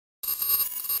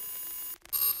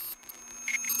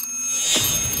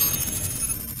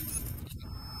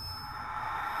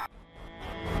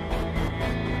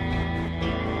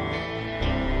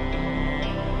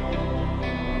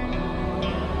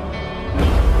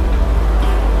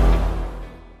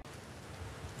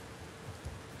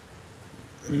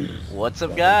What's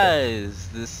up, guys?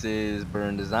 This is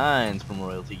Burn Designs from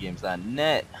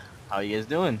RoyaltyGames.net. How you guys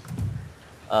doing?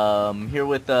 Here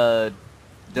with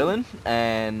Dylan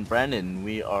and Brandon.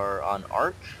 We are on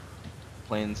Ark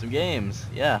playing some games.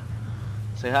 Yeah.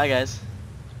 Say hi, guys.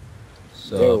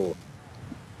 So,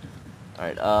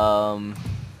 Alright,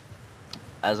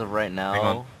 as of right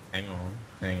now... hang on.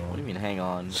 What do you mean, hang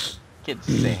on? You can't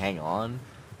just say hang on.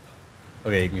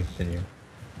 Okay, you can continue.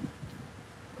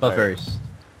 But Alright. first,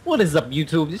 what is up,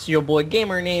 YouTube? This is your boy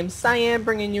Gamer named Cyan,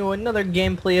 bringing you another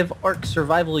gameplay of Ark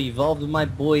Survival Evolved with my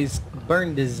boys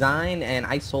Burn Design and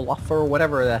Isolofer, or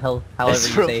whatever the hell, however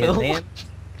you say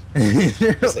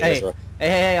his name.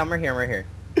 hey, I'm right here.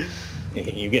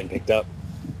 You getting picked up?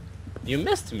 You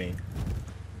missed me.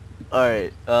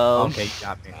 Alright, Okay, you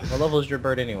got me. What level is your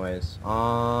bird anyways?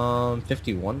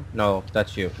 51? No,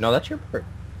 that's you. No, that's your bird.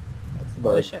 That's the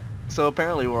Holy bird. shit. so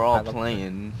apparently we're all I love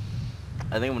playing.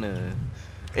 I think I'm gonna...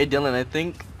 Hey, Dylan, I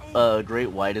think Great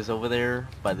White is over there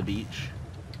by the beach.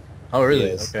 Oh, really?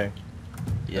 Yes. Okay.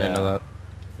 Yeah. I didn't know that.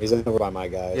 He's over by my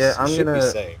guys. Yeah, He should be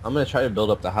safe. I'm gonna try to build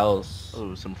up the house.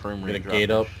 Oh, some frame Get a rate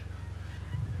gate up. droppage.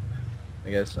 I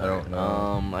guess I don't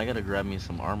know. I gotta grab me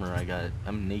some armor.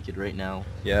 I'm naked right now.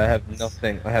 Yeah, I have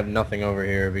nothing. I have nothing over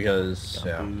here because Got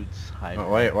yeah. boots, hide.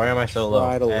 Why am I so low?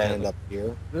 Try to And land up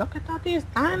here. look at all these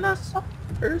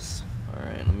dinosaurs. All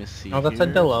right, let me see. Oh, that's here.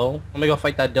 a dillo. Let me go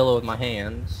fight that dillo with my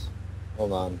hands.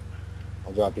 Hold on.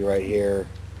 I'll drop you right here.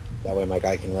 That way my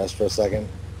guy can rest for a second.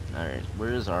 All right,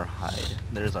 where is our hide?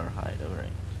 There's our hide. All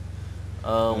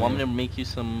right. Want me to make you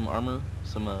some armor?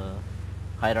 Some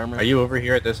hide armor? Are you over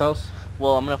here at this house?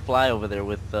 Well, I'm gonna fly over there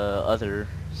with other.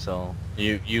 So.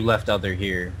 You left Other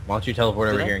here. Why don't you teleport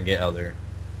Did over I? here and get Other?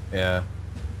 Yeah.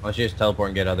 Why don't you just teleport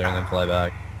and get Other and then fly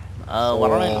back? Why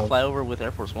don't I So, fly over with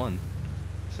Air Force One?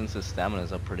 Since his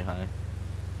stamina's up pretty high.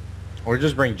 Or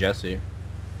just bring Jesse.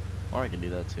 Or I can do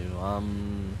that too.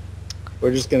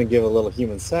 We're just gonna give a little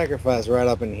human sacrifice right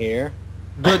up in here.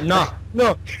 But no.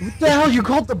 What the hell? You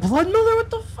called the Blood Mother? What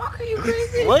the fuck? Are you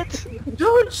crazy? What?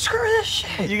 Dude, screw this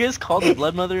shit. You guys called the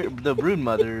Blood Mother, the Brood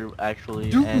Mother, actually.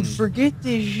 Dude, and forget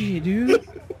this shit, dude.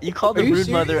 you called Are the you Brood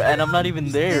Mother, serious? and I'm not even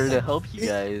there to help you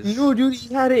guys. No, dude,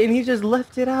 he had it and he just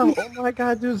left it out. Oh my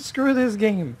god, dude, screw this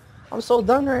game. I'm so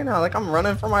done right now. Like, I'm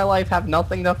running for my life, have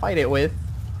nothing to fight it with.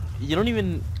 You don't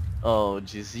even... Oh,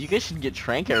 jeez. You guys should get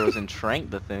trank arrows and trank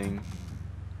the thing.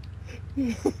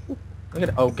 Look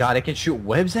at, oh god, it can shoot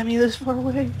webs at me this far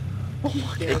away. Oh my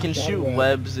god. It can God, shoot man.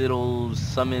 webs, it'll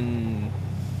summon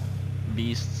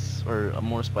beasts, or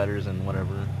more spiders and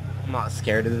whatever. I'm not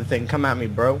scared of the thing. Come at me,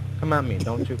 bro. Come at me.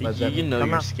 Don't shoot webs at me. You know Come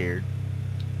you're at- scared.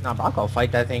 Nah, but I'll go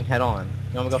fight that thing head on.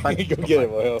 You want me to go fight Go get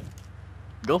it, Will.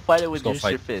 Go fight it with Let's go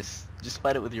just your fight. fists. Just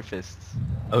fight it with your fists.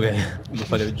 Okay. I'm gonna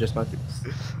fight it with just my fists.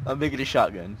 I'm making a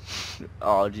shotgun.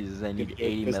 Oh, Jesus, I need Get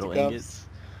 80 metal fisticuffs. ingots.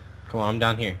 Come on, I'm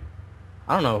down here.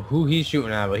 I don't know who he's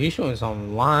shooting at, but he's shooting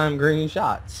some lime green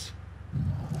shots.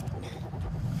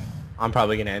 I'm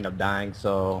probably gonna end up dying,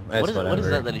 so that's What is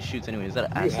whatever. that he shoots anyway? Is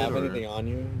that Do you acid have or... anything on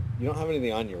you? You don't have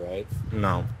anything on you, right?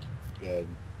 No, Good.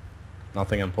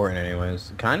 nothing important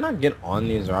anyways. Can I not get on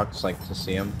these rocks, like, to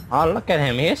see him? Oh, look at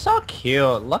him. He's so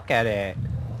cute. Look at it.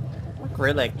 Look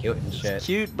really cute and It's shit.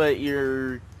 cute, but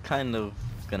you're kind of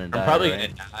gonna die, I'm probably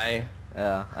right? gonna die.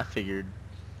 Yeah, I figured.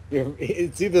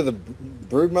 It's either the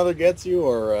brood mother gets you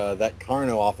or that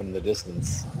Carno off in the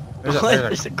distance.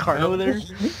 There's a car over there?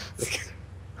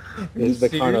 The Serious?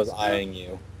 Carno's eyeing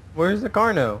you. Where's the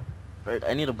Carno? Right,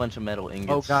 I need a bunch of metal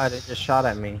ingots. Oh god, it just shot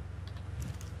at me.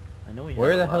 I know we Where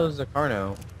have the a hell lot. is the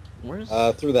Carno? Where's...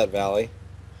 Through that valley.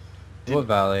 What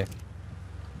valley?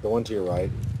 The one to your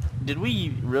right. Did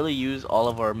we really use all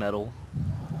of our metal?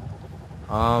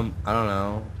 I don't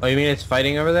know. Oh, you mean it's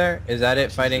fighting over there? Is that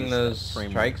it fighting Jesus, those frame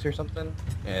strikes or something?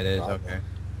 Yeah, it is. Probably. Okay.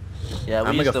 Yeah, I'm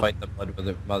we gonna used, go fight the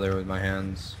Blood Mother with my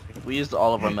hands. we used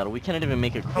all of our metal. We can't even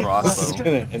make a This is crossbow.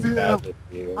 gonna end badly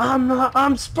for you.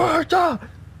 I'm Sparta!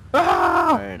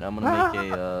 Ah! Alright, I'm gonna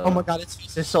make a, Oh my god, its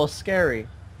face is so scary.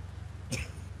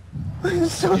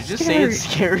 It's so Did you just say it's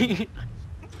scary?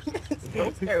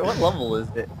 so scary. What level is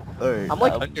it? Alright, I'm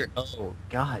like under. Oh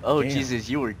god. Oh, damn. Jesus,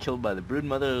 you were killed by the Brood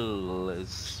Mother,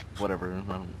 whatever,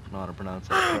 I don't know how to pronounce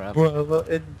that crap.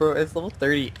 Bro, it's level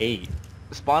 38.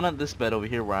 Spawn at this bed over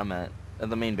here where I'm at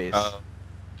the main base.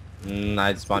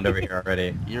 I spawned over here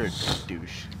already. You're a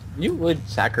douche. You would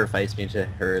sacrifice me to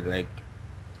her, like.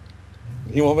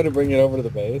 You want me to bring it over to the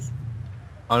base?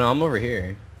 Oh no, I'm over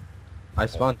here. I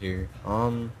spawned here.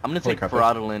 I'm gonna holy take crap,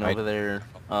 Throttling I- over there.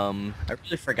 I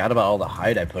really forgot about all the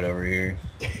hide I put over here.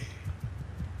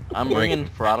 I'm bringing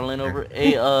Throttling over.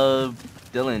 Hey,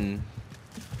 Dylan,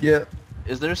 Yeah.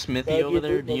 Is there a smithy over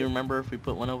there? Do you remember if we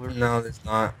put one over? No, there's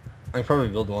not. I can probably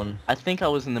build one. I think I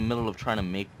was in the middle of trying to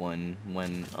make one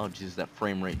when... Oh, jeez, that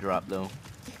frame rate drop, though.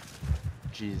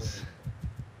 Jeez.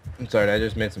 I'm sorry, I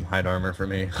just made some hide armor for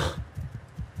me.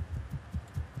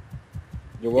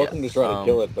 You're welcome Yes, to try to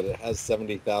kill it, but it has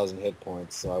 70,000 hit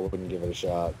points, so I wouldn't give it a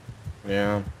shot.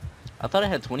 Yeah. I thought I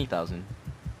had 20,000.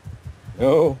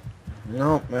 No,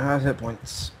 No, it has hit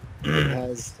points. it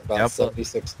has about Yep.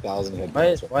 76,000 hit Why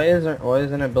points. why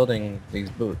isn't it building these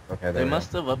boots? Okay, there They we go.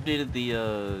 must have updated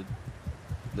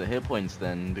the hit points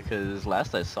then, because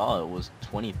last I saw it was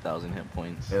 20,000 hit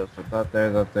points. Yeah, so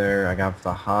that there. I got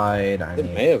the hide. I It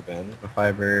need may have been. the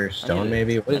fiber, I stone need to-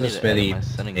 maybe. What I is a need to edit smithy? my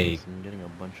settings. Take? I'm getting a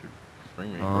bunch of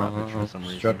frame rate droppage for some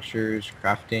reason. Structures,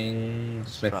 crafting,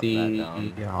 Let's drop that smithy.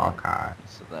 down. Okay.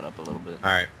 Set that up a little bit.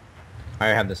 All right. I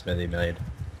have the smithy made.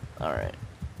 Alright.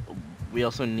 We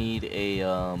also need a,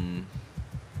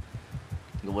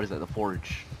 what is that, the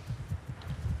forge.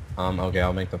 Okay,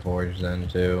 I'll make the forge then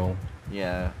too.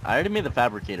 Yeah, I already made the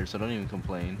fabricator, so don't even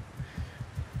complain.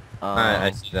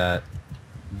 I see that,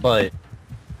 but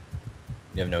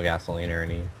you have no gasoline or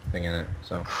anything in it,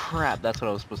 so. Crap, that's what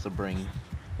I was supposed to bring.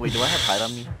 Wait, do I have hide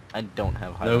on me? I don't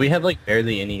have hide No, on we me. have like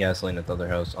barely any gasoline at the other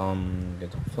house.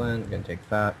 Get some flint, gonna take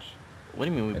thatch. What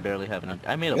do you mean we barely have any?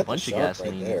 I made You a got the bunch of shop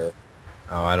gasoline. right there.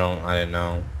 Oh, I didn't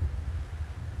know.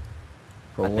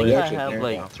 I But think what- I actually have there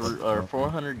like now.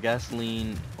 400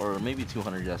 gasoline, or maybe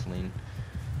 200 gasoline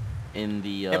in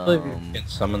the, I can't believe you can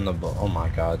summon the oh my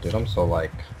god, dude, I'm so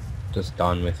like, just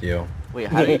done with you. Wait,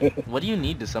 how do you, what do you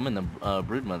need to summon the,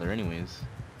 Broodmother anyways?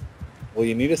 Well,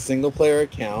 you need a single player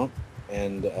account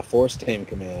and a force tame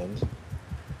command.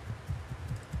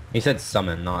 He said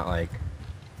summon, not like,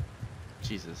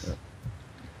 Jesus.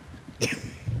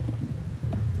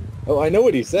 Oh, I know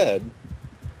what he said.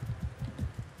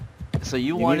 So you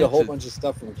You need wanted a whole to... bunch of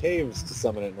stuff from caves to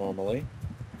summon it normally.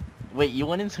 Wait, you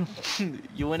went into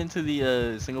you went into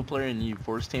the single player and you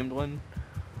force tamed one?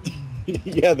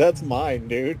 Yeah, that's mine,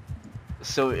 dude.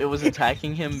 So it was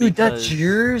attacking him dude, because that's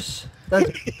yours?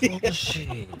 That's Yeah.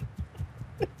 bullshit.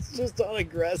 It's just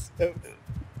unaggressive.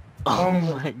 Oh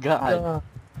my god.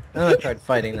 Then I tried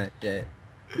fighting that shit.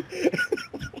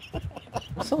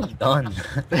 I'm so done.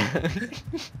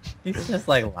 He's just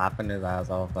like laughing his ass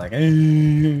off like,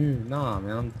 nah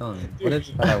man, I'm done. What is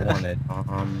it that I wanted?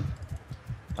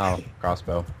 Oh,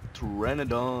 crossbow.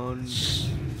 Pteranodon.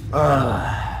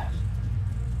 Ugh.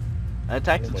 I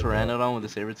attacked Oh the my God. Pteranodon with a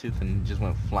saber tooth and he just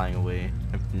went flying away.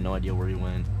 I have no idea where he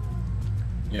went.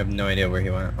 You have no idea where he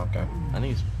went? Okay. I think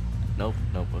he's... Nope,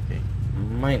 okay.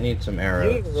 Might need some You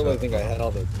arrows. didn't really so- think I had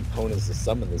all the components to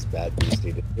summon this bad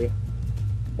beastie, did you?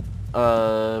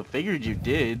 Figured you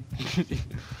did.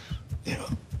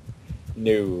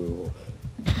 No.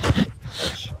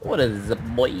 What is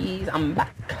it, boys? I'm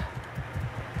back.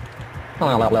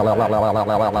 Dylan,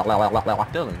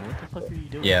 what the fuck are you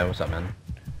doing? Yeah, what's up, man?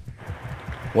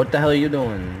 What the hell are you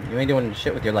doing? You ain't doing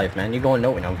shit with your life, man. You going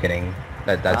nowhere. No, I'm kidding.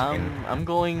 That's mean. I'm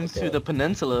going Okay. to the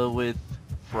peninsula with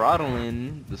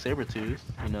Frodlin, the Sabretooth,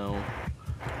 you know.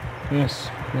 Yes,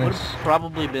 Would yes. have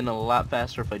probably been a lot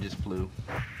faster if I just flew.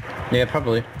 Yeah,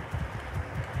 probably.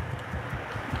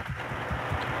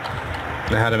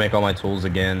 I had to make all my tools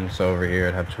again, so over here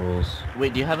I'd have tools.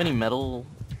 Wait, do you have any metal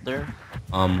there?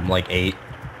 Like 8.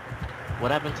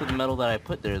 What happened to the metal that I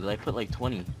put there? Did I put like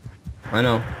 20? I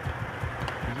know.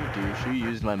 You douche, you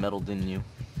used my metal, didn't you?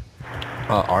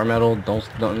 Our metal, don't,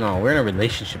 no, we're in a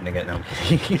relationship, nigga. No, I'm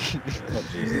kidding. Oh,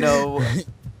 Jesus. No. I got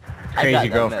Crazy that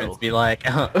girlfriends metal. be like,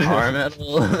 our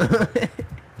metal?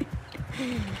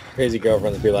 Crazy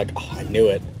girlfriends be like, oh, I knew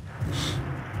it.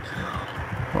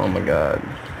 Oh my god.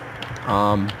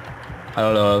 I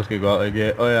don't know what I was gonna go out and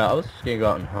get. Oh yeah, I was just gonna go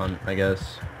out and hunt, I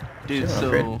guess. Dude, Shit,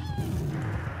 I'm so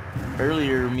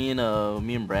earlier me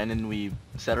and Brandon, we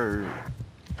set our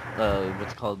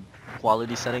what's it called,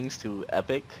 quality settings to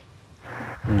epic.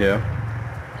 Yeah.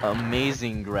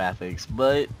 Amazing graphics,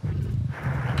 but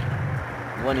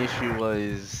one issue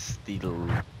was the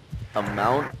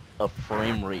amount of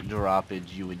frame rate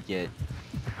droppage you would get.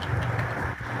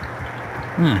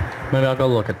 Maybe I'll go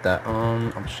look at that.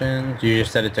 Options. You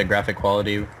just set it to graphic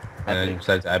quality and then Epic.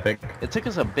 set it to epic. It took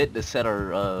us a bit to set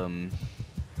our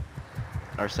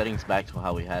settings back to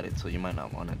how we had it, so you might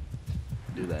not want to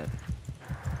do that.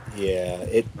 Yeah,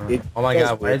 it Oh my does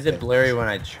god, why weird is it things. blurry when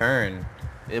I churn?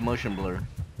 Motion blur.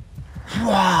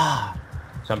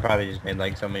 So I'm probably just made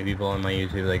like so many people on my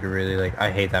YouTube like really like, I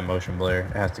hate that motion blur.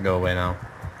 It has to go away now.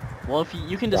 Well, if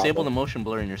you can disable the motion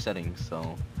blur in your settings,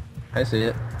 so I see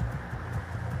it.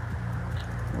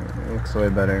 It looks way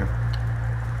better.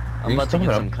 I'm You about to still get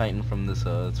have- some chitin from this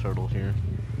turtle here.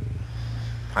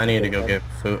 I need to go get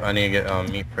food. I need to get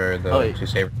meat for the two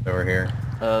sabers over here.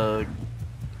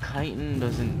 Chitin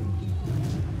doesn't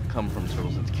come from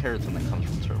turtles. It's keratin that comes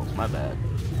from turtles. My bad.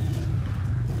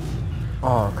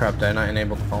 Oh crap! Did I not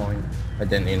enable the following? I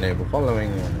didn't enable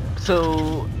following.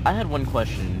 So I had one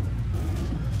question.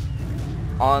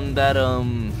 On that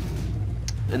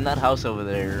in that house over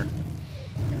there,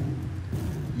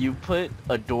 you put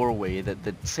a doorway that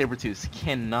the saber-tooths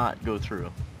cannot go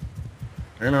through.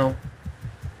 I know.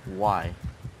 Why?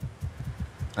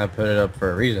 I put it up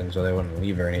for a reason, so they wouldn't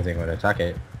leave or anything would attack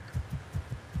it.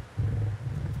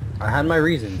 I had my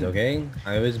reasons, okay?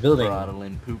 I was building.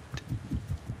 Throttling pooped.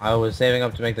 I was saving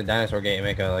up to make the dinosaur gate,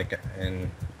 make a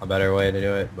a better way to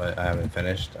do it, but I haven't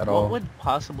finished at all. What would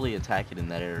possibly attack it in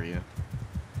that area?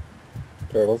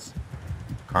 Turtles.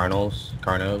 Carnos.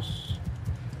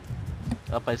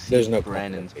 Up, I see There's no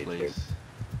Brandon's combat place.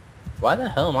 Why the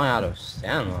hell am I out of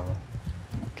stamina?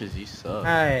 Cause you suck.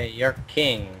 Hey, you're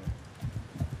king.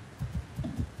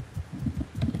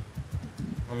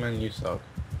 Oh man, you suck.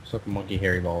 Suck monkey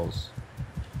hairy balls.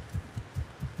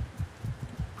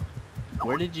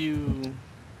 Where did you...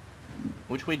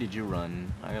 Which way did you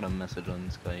run? I got a message on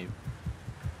Skype.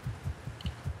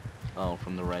 Oh,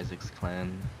 from the Ryzex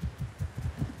clan.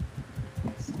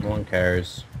 No one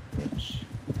cares.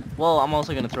 Well, I'm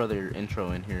also gonna throw their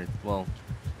intro in here. Well,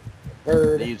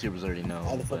 Bird. the YouTubers already know,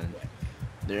 How the fuck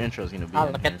but their intro's gonna be Oh,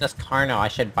 in look here. at this Carno. I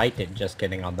should bite it. Just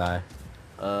kidding, I'll die.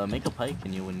 Make a pike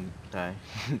and you wouldn't die.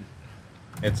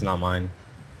 It's not mine.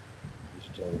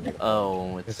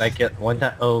 Oh, it's... It's like one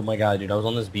time. Oh my god, dude! I was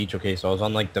on this beach. Okay, so I was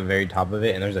on like the very top of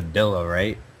it, and there's a dillo,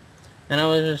 right? And I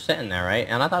was just sitting there, right?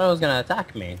 And I thought it was gonna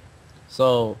attack me.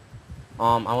 So,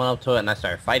 I went up to it and I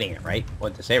started fighting it, right?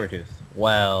 With the saber-tooth.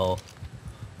 Well,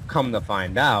 come to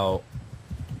find out,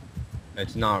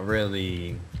 it's not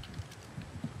really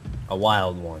a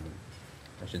wild one,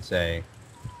 I should say.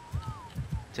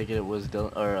 Take it was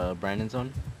Brandon's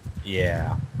own?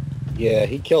 Yeah. Yeah,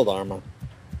 he killed Arma.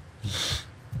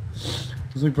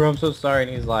 He's like, bro, I'm so sorry,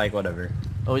 and he's like, whatever.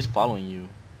 Oh, he's following you.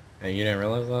 And you didn't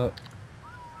realize that?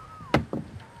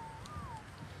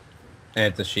 And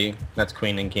it's a she. That's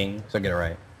queen and king, so get it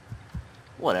right.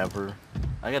 Whatever.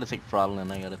 I gotta take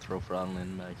Frotlin. I gotta throw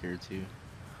Frotlin back here too.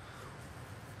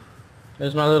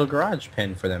 There's my little garage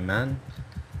pin for them, man.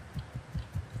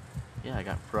 Yeah, I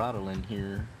got Frotlin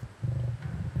here.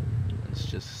 Let's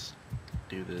just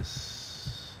do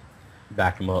this.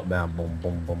 Back them up, bam, boom,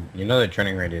 boom, boom. You know the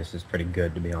turning radius is pretty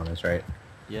good, to be honest, right?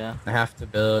 Yeah, I have to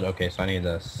build... Okay, so I need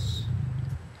this.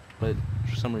 but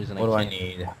for some reason What do I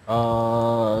can't. need?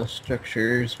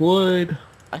 Structures, wood.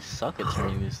 I suck at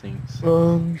turning these things.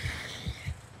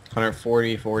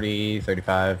 140, 40,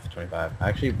 35, 25.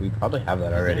 Actually, we probably have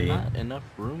that already. Is there not enough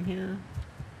room here?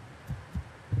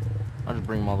 I'll just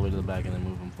bring them all the way to the back and then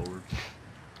move them forward.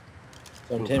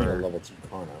 So I'm taming a level 2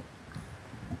 Carno.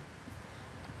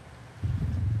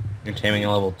 You're taming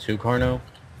a level 2 Carno?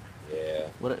 Yeah.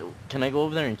 What? Can I go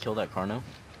over there and kill that Carno?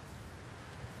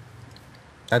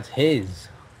 That's his.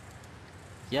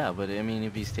 Yeah, but I mean,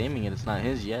 if he's taming it, it's not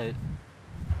his yet.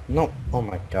 No. Oh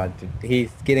my god, dude.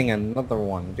 He's getting another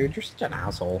one. Dude, you're such an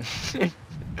asshole. I'm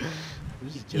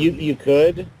just joking. You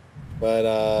could, but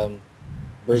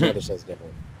Broodmother says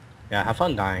different. Yeah, have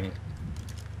fun dying.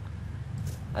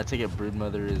 I take it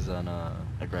Broodmother is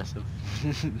aggressive.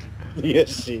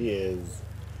 Yes, she is.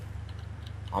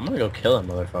 I'm gonna go kill him,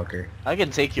 motherfucker. I can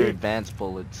take your advanced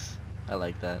bullets. I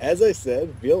like that. As I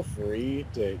said, feel free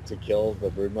to kill the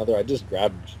Broodmother. I just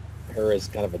grabbed her as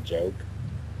kind of a joke.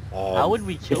 How would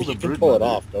we kill if the you can pull it Broodmother?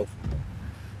 off, go for it.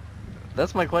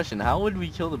 That's my question. How would we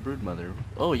kill the Broodmother?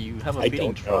 Oh, you have a I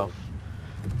feeding don't know. trough.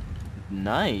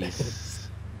 Nice.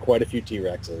 Quite a few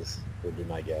T-Rexes would be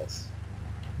my guess.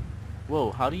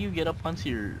 Whoa, how do you get up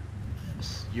onto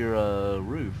your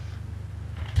roof?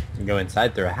 You go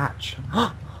inside through a hatch.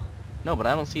 No, but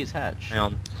I don't see his hatch. Hang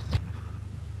on.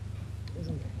 Who's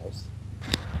in the house?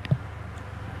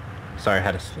 Sorry, I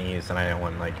had to sneeze and I didn't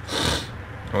want like...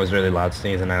 It was really loud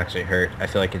sneeze and it actually hurt. I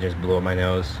feel like it just blew up my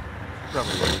nose.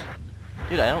 Probably.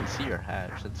 Dude, I don't see your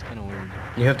hatch. That's kind of weird.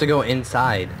 You have to go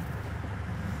inside.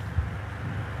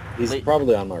 He's Wait.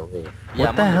 probably on my roof. Yeah, What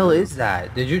I'm the on hell roof. is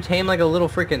that? Did you tame like a little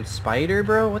freaking spider,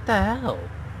 bro? What the hell?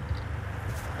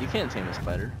 You can't tame a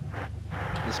spider.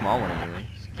 The small one, anyway.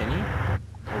 Can you?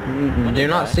 When Do you it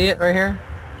not die? see it right here?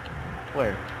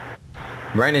 Where?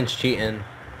 Brandon's cheating.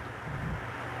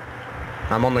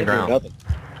 I'm on the Can't do ground. nothing.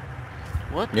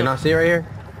 What? You the not see it right here?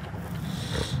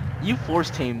 You force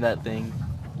tamed that thing.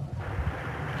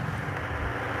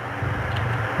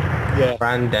 Yeah.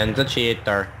 Brandon's a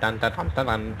cheater. Dun dun dun dun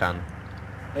dun dun.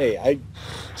 Hey, I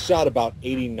shot about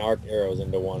 80 narc arrows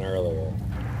into one earlier.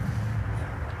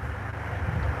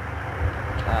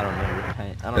 I don't know your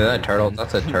kind. I don't Is know that a your turtle? kind.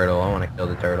 That's a turtle. I want to kill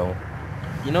the turtle.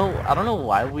 You know, I don't know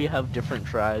why we have different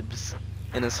tribes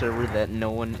in a server that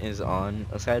no one is on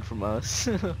aside from us.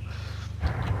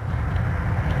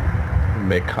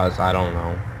 Because I don't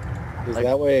know. Because Like,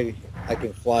 that way I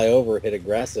can fly over, hit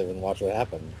aggressive, and watch what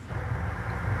happens.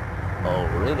 oh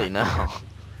really now?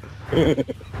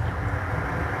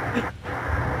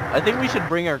 I think we should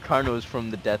bring our Carnos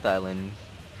from the Death Island.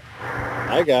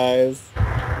 Hi, guys.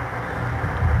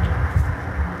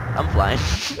 I'm flying.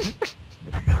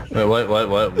 Wait, what?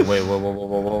 Wait,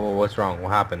 what's wrong? What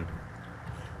happened?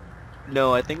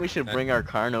 No, I think we should bring our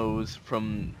Carnos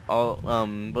from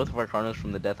both of our Carnos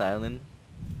from the Death Island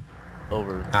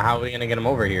over. How are we gonna get him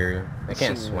over here? I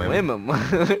can't swim. Swim them. I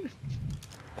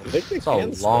think they It's a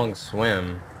can long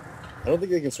swim. swim. I don't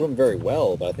think they can swim very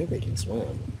well, but I think they can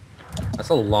swim. That's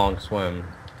a long swim.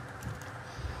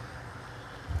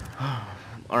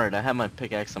 Alright, I have my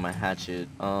pickaxe and my hatchet.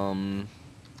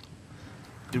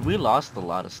 Dude, we lost a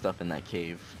lot of stuff in that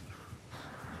cave.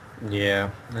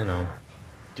 Yeah, I know.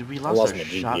 Dude, we I lost lost our my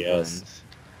GPS. shotguns.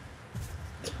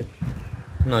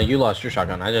 No, you lost your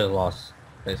shotgun. I just lost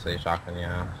basically a shotgun.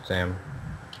 Yeah, Sam.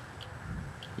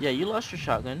 Yeah, you lost your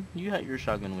shotgun. You had your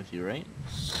shotgun with you, right?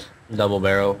 Double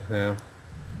barrel. Yeah.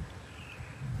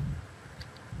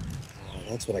 Oh,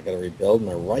 that's what I gotta rebuild,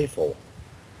 my rifle.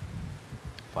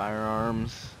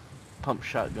 Firearms. Pump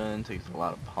shotgun takes a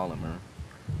lot of polymer.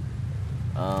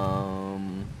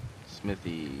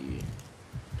 Smithy.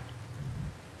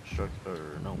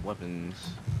 No, weapons.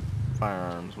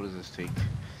 Firearms. What does this take?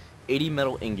 80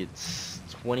 metal ingots,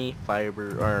 20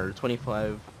 fiber, or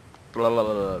 25,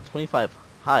 25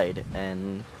 hide,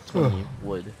 and 20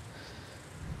 wood.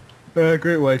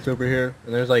 Great whites over here.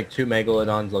 And there's like 2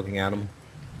 megalodons looking at him.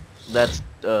 That's,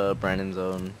 Brandon's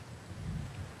own.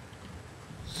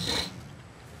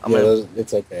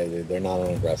 It's okay, dude. They're not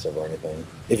unaggressive or anything.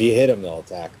 If you hit them, they'll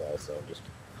attack, though, so just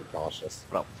be cautious.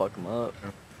 I'll fuck him up.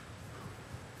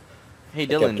 Hey, I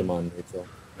kept them Dylan. on neutral.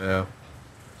 Yeah.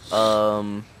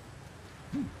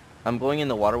 I'm going in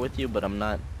the water with you, but I'm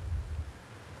not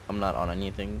on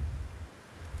anything.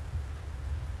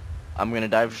 I'm gonna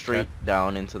dive straight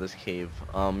down into this cave.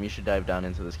 You should dive down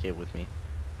into this cave with me.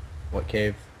 What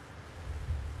cave?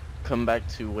 Come back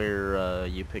to where,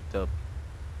 you picked up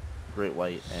Great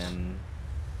White, and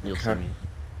you'll see me.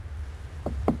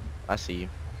 I see you.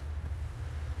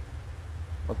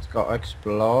 Let's go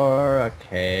explore a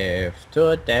cave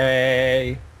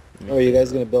today. Oh, are you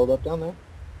guys gonna build up down there?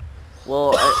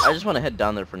 Well, I just want to head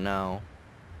down there for now.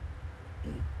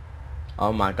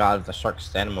 Oh my god, if the shark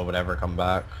stamina would ever come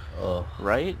back. Ugh.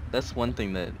 Right? That's one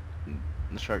thing that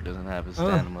the shark doesn't have is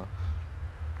stamina.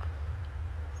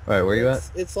 Alright, where you at?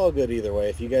 It's all good either way.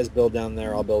 If you guys build down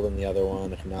there, I'll build in the other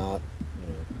one. If not,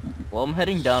 you know. Well, I'm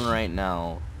heading down right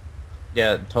now.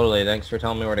 Yeah, totally. Thanks for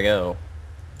telling me where to go.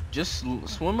 Just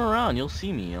swim around. You'll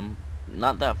see me. I'm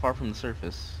not that far from the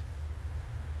surface.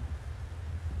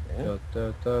 Yeah.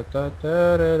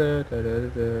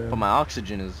 But my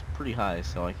oxygen is pretty high,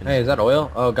 so I can... Hey, is that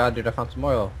oil? Oh god, dude, I found some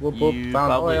oil. Whoop whoop,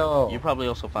 found oil. You probably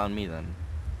also found me then.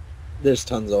 There's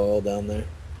tons of oil down there.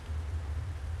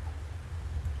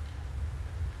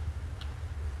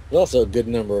 There's also a good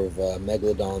number of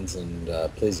megalodons and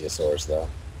plesiosaurs, though.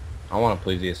 I want a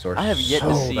plesiosaur. I have yet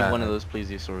to so see bad. one of those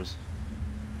plesiosaurs.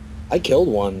 I killed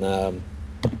one. It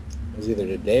was either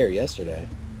today or yesterday.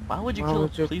 Why would you Why kill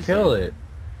would you plesiosaur? kill it?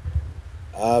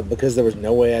 Because there was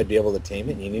no way I'd be able to tame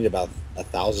it. And you need about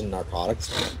 1,000 narcotics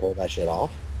to pull that shit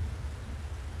off.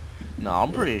 No,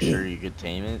 I'm pretty sure you could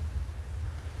tame it.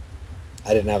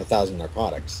 I didn't have 1,000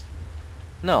 narcotics.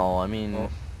 No, I mean, Oh.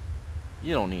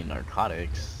 you don't need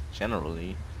narcotics,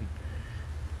 generally.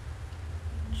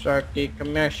 Sharky,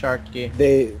 come here,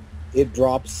 Sharky. It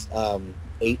drops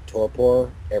 8 torpor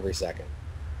every second.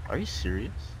 Are you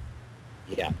serious?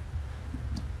 Yeah.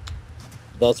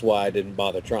 That's why I didn't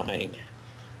bother trying.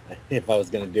 If I was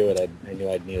going to do it, I knew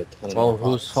I'd need a ton of Well,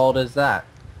 narcotics. whose fault is that?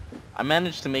 I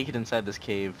managed to make it inside this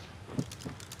cave.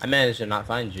 I managed to not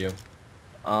find you.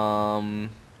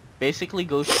 Basically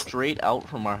go straight out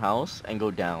from our house and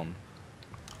go down.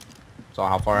 So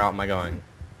how far out am I going?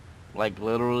 Like,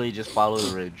 literally just follow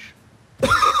the ridge.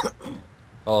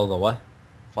 Follow the what?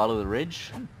 Follow the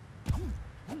ridge.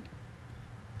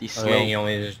 The slope. Okay, you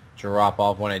only just drop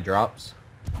off when it drops?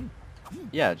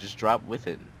 Yeah, just drop with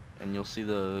it. And you'll see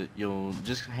you'll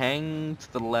just hang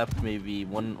to the left maybe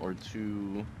 1 or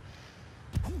 2...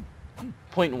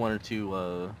 Point 1 or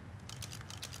 2,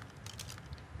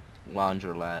 lounge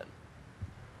or lat.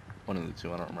 One of the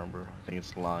two, I don't remember. I think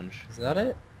it's Lounge. Is that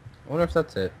it? I wonder if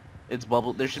that's it. It's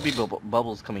bubble. There should be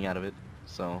bubbles coming out of it.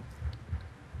 So.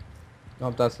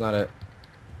 Nope, that's not it.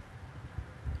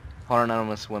 Hold on, I'm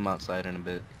gonna swim outside in a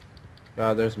bit.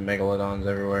 God, there's megalodons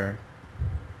everywhere.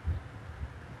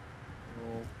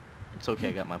 It's okay,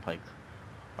 I got my pike.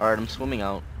 Alright, I'm swimming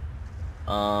out.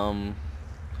 I'll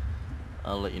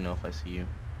let you know if I see you.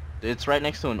 It's right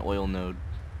next to an oil node.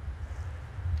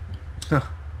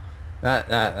 That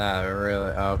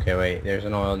really... Oh, okay, wait. There's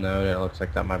an oil node. It looks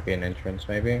like that might be an entrance,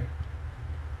 maybe.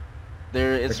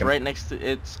 It's Freaking... right next to...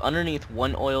 It's underneath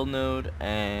one oil node,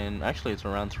 and actually it's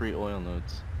around 3 oil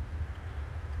nodes.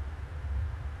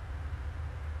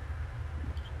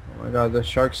 Oh my god, the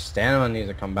shark's stamina needs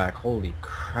to come back. Holy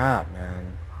crap,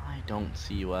 man. I don't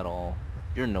see you at all.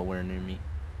 You're nowhere near me.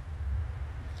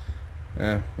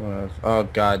 Yeah, whatever. Oh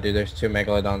god, dude, there's 2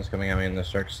 megalodons coming at me and the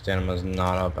shark's stamina's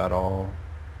not up at all.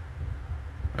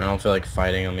 I don't feel like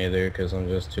fighting them either because I'm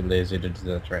just too lazy to do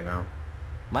that right now.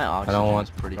 My I don't oxygen's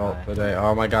want pretty oh, high. today.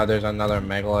 Oh my god, there's another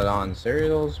megalodon.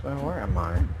 Cereals? Man, where am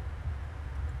I?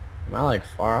 Am I like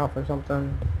far off or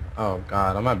something? Oh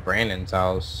god, I'm at Brandon's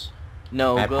house.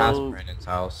 No, I passed go Brandon's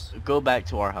house. back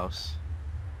to our house.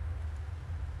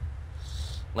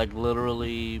 Like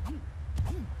literally,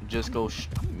 just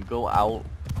go out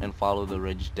and follow the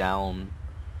ridge down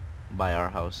by our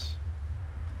house.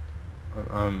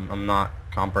 I'm not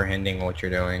comprehending what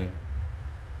you're doing.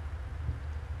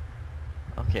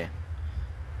 Okay.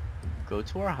 Go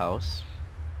to our house.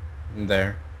 I'm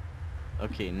there.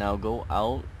 Okay, now go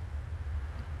out.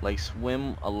 Like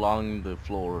swim along the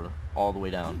floor all the way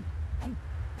down.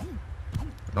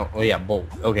 Oh yeah, but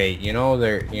okay, you know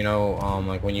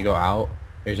like when you go out,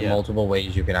 there's multiple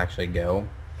ways you could actually go.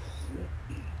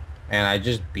 And I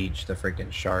just beached the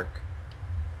freaking shark.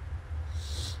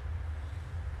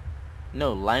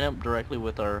 No, line up directly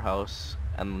with our house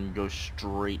and go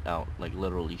straight out, like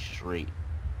literally straight.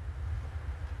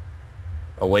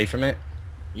 Away from it?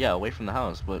 Yeah, away from the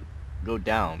house, but go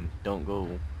down. Don't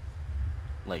go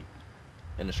like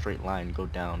in a straight line, go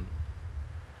down.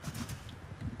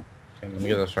 Okay, let me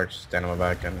get the shark's stamina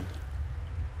back and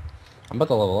I'm about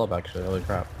to level up actually, holy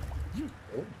crap.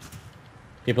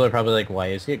 People are probably like, why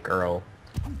is he a girl?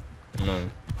 No.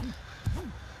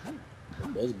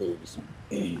 Those boobs.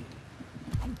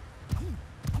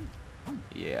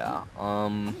 Yeah,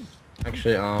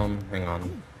 Actually, hang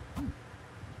on.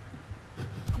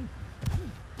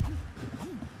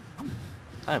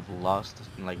 I've lost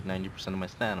like 90% of my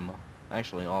stamina.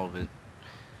 Actually, all of it.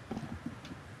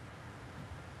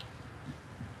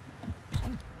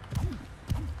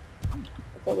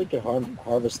 I thought we could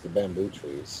harvest the bamboo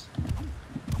trees.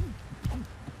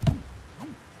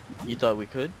 You thought we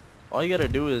could? All you gotta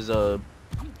do is,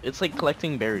 it's like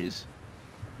collecting berries.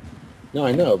 No,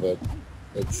 I know, but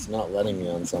it's not letting me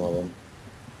on some of them.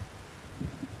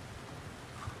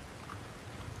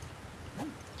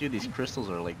 Dude, these crystals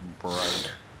are like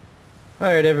bright.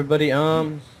 Alright everybody,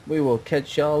 we will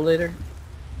catch y'all later.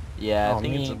 Yeah, Oh, I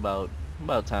think it's man.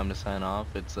 about time to sign off.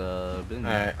 It's been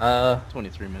Alright,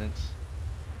 23 minutes.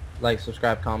 like,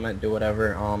 subscribe, comment, do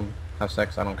whatever, have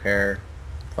sex, I don't care.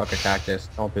 Fuck a cactus,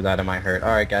 don't do that, it might hurt.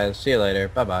 Alright guys, see you later,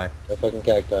 bye bye. That fucking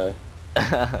cacti.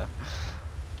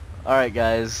 Alright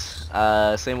guys,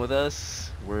 same with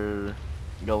us. We're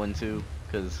going to,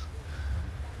 because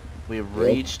we've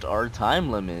reached our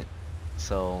time limit.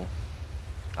 So,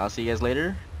 I'll see you guys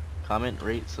later. Comment,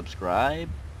 rate, subscribe.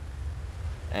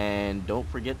 And don't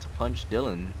forget to punch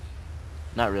Dylan.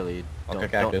 Not really. Fuck a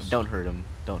cactus. Don't hurt him.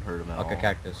 Don't hurt him at all. Fuck a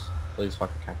cactus. Please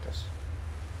fuck a cactus.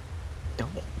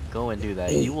 Don't go and do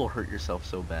that. You will hurt yourself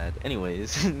so bad.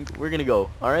 Anyways, we're gonna go.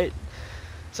 Alright?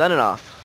 Signing off.